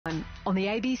on the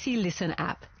ABC Listen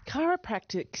app.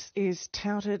 Chiropractic is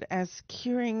touted as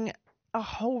curing a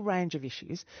whole range of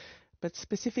issues, but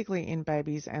specifically in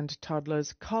babies and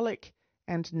toddlers, colic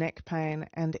and neck pain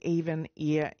and even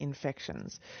ear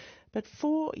infections. But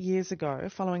 4 years ago,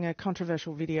 following a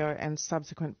controversial video and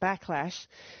subsequent backlash,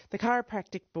 the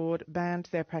Chiropractic Board banned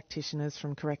their practitioners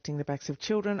from correcting the backs of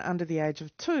children under the age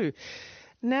of 2.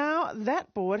 Now,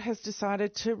 that board has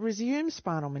decided to resume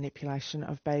spinal manipulation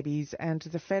of babies, and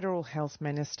the Federal Health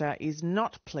Minister is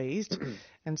not pleased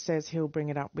and says he'll bring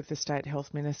it up with the state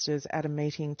health ministers at a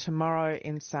meeting tomorrow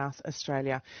in South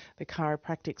Australia. The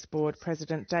Chiropractic Board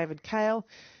President David Kale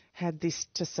had this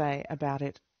to say about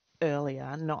it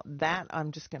earlier. Not that.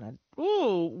 I'm just going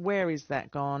to... where is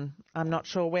that gone? I'm not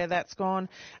sure where that's gone.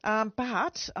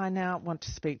 But I now want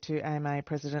to speak to AMA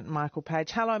President Michael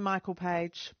Page. Hello, Michael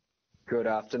Page. Good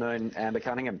afternoon, Amber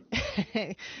Cunningham.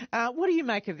 What do you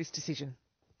make of this decision?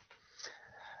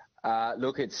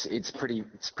 Look, it's pretty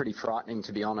frightening,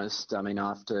 to be honest. I mean,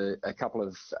 after a couple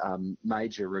of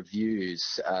major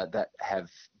reviews that have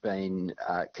been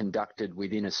conducted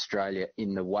within Australia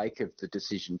in the wake of the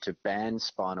decision to ban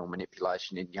spinal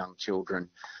manipulation in young children,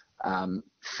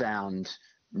 found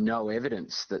no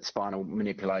evidence that spinal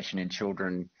manipulation in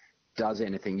children does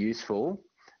anything useful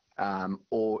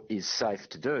or is safe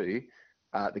to do.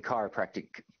 The Chiropractic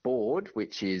Board,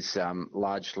 which is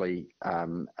largely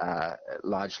run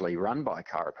by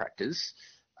chiropractors,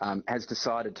 has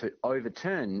decided to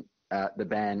overturn the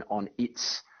ban on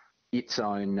its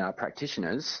own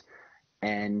practitioners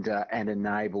and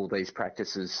enable these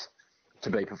practices to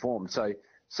be performed. So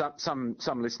some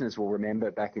listeners will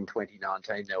remember back in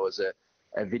 2019 there was a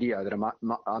video that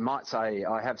I might say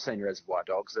I have seen Reservoir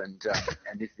Dogs, and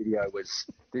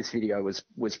this video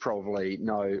was probably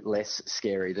no less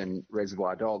scary than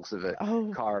Reservoir Dogs of a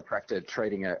chiropractor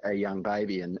treating a young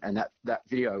baby, and that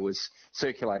video was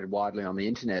circulated widely on the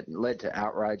internet and led to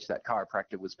outrage. That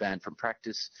chiropractor was banned from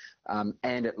practice,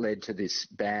 and it led to this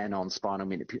ban on spinal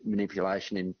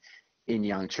manipulation in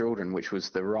young children, which was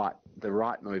the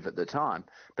right move at the time.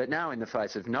 But now, in the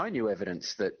face of no new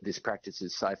evidence that this practice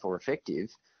is safe or effective,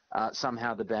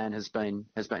 somehow the ban has been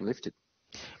lifted.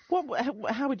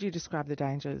 How would you describe the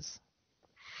dangers?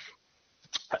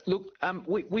 Look,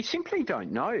 we simply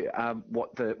don't know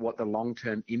what the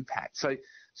long-term impact. So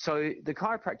the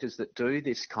chiropractors that do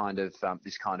this kind of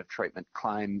treatment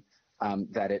claim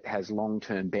that it has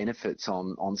long-term benefits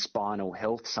on spinal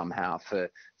health somehow for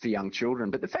young children.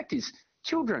 But the fact is,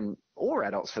 children, or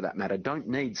adults for that matter, don't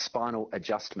need spinal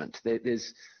adjustment.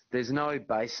 There's no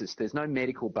basis, there's no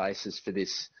medical basis for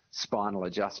this spinal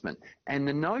adjustment. And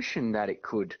the notion that it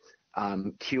could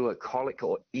cure colic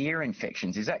or ear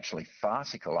infections is actually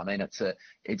farcical. I mean,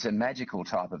 it's a magical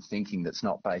type of thinking that's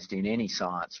not based in any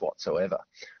science whatsoever.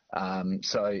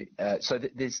 So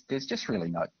there's just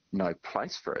really no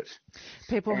place for it.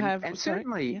 People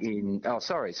certainly in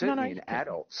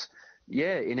adults.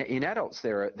 Yeah, in adults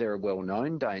there are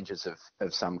well-known dangers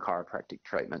of some chiropractic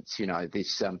treatments. You know,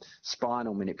 this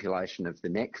spinal manipulation of the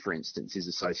neck, for instance, is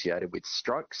associated with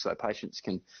strokes. So patients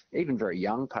can, even very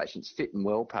young patients, fit and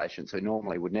well patients who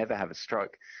normally would never have a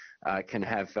stroke, can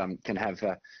have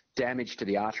damage to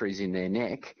the arteries in their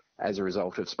neck as a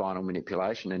result of spinal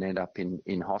manipulation and end up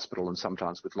in hospital, and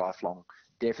sometimes with lifelong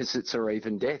deficits or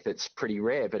even death. It's pretty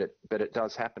rare, but it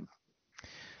does happen.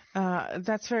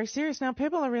 That's very serious. Now,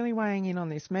 people are really weighing in on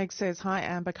this. Meg says, hi,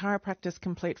 Amber, chiropractors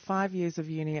complete 5 years of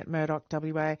uni at Murdoch,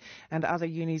 WA and other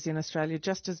unis in Australia,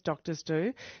 just as doctors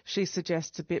do. She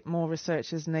suggests a bit more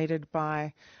research is needed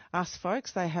by us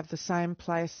folks. They have the same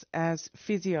place as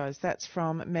physios. That's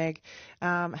from Meg.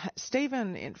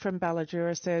 Stephen from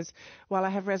Balladura says, while I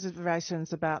have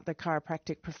reservations about the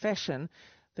chiropractic profession,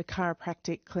 the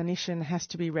chiropractic clinician has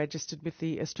to be registered with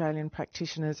the Australian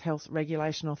Practitioners Health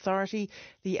Regulation Authority.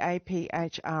 The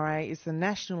APHRA is the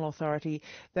national authority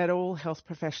that all health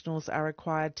professionals are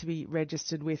required to be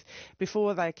registered with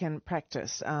before they can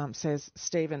practice, says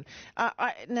Stephen.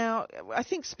 Now, I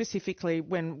think specifically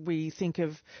when we think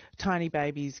of tiny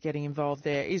babies getting involved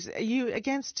there, are you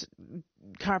against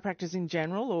chiropractors in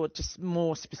general, or just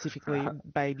more specifically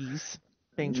babies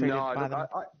being treated by them?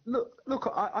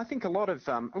 I think a lot of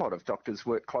doctors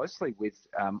work closely with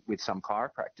some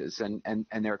chiropractors, and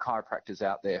there are chiropractors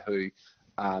out there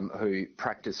who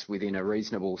practice within a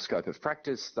reasonable scope of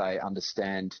practice. They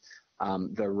understand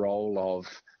the role of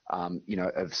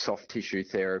soft tissue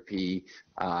therapy,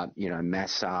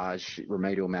 massage,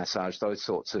 remedial massage, those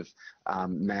sorts of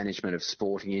management of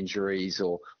sporting injuries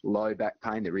or low back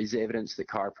pain. There is evidence that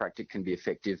chiropractic can be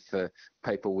effective for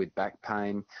people with back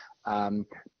pain.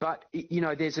 But,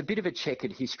 there's a bit of a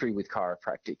checkered history with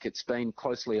chiropractic. It's been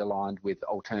closely aligned with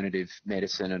alternative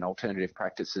medicine and alternative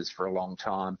practices for a long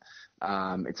time.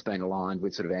 It's been aligned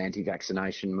with sort of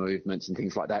anti-vaccination movements and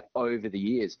things like that over the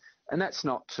years. And that's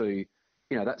not to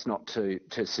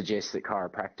suggest that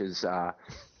chiropractors are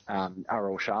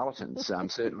all charlatans.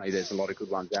 Certainly there's a lot of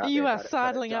good ones out there. You are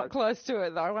sidling up close to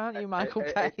it though, aren't you, Michael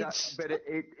Page?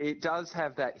 It does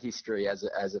have that history as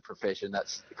a profession.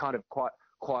 That's kind of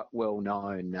quite well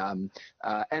known. And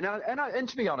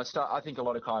to be honest, I think a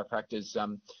lot of chiropractors,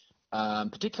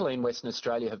 particularly in Western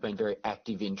Australia, have been very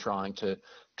active in trying to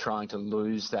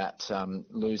lose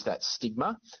that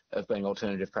stigma of being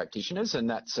alternative practitioners, and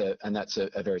that's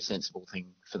a very sensible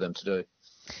thing for them to do.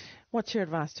 What's your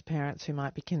advice to parents who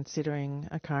might be considering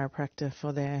a chiropractor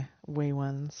for their wee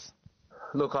ones?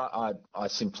 Look, I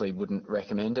simply wouldn't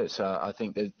recommend it. I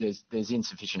think there's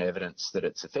insufficient evidence that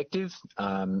it's effective,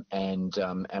 and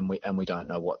we don't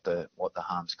know what the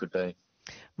harms could be.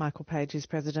 Michael Page is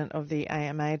president of the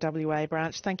AMA WA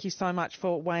branch. Thank you so much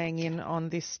for weighing in on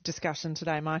this discussion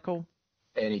today, Michael.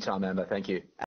 Anytime, Amber. Thank you.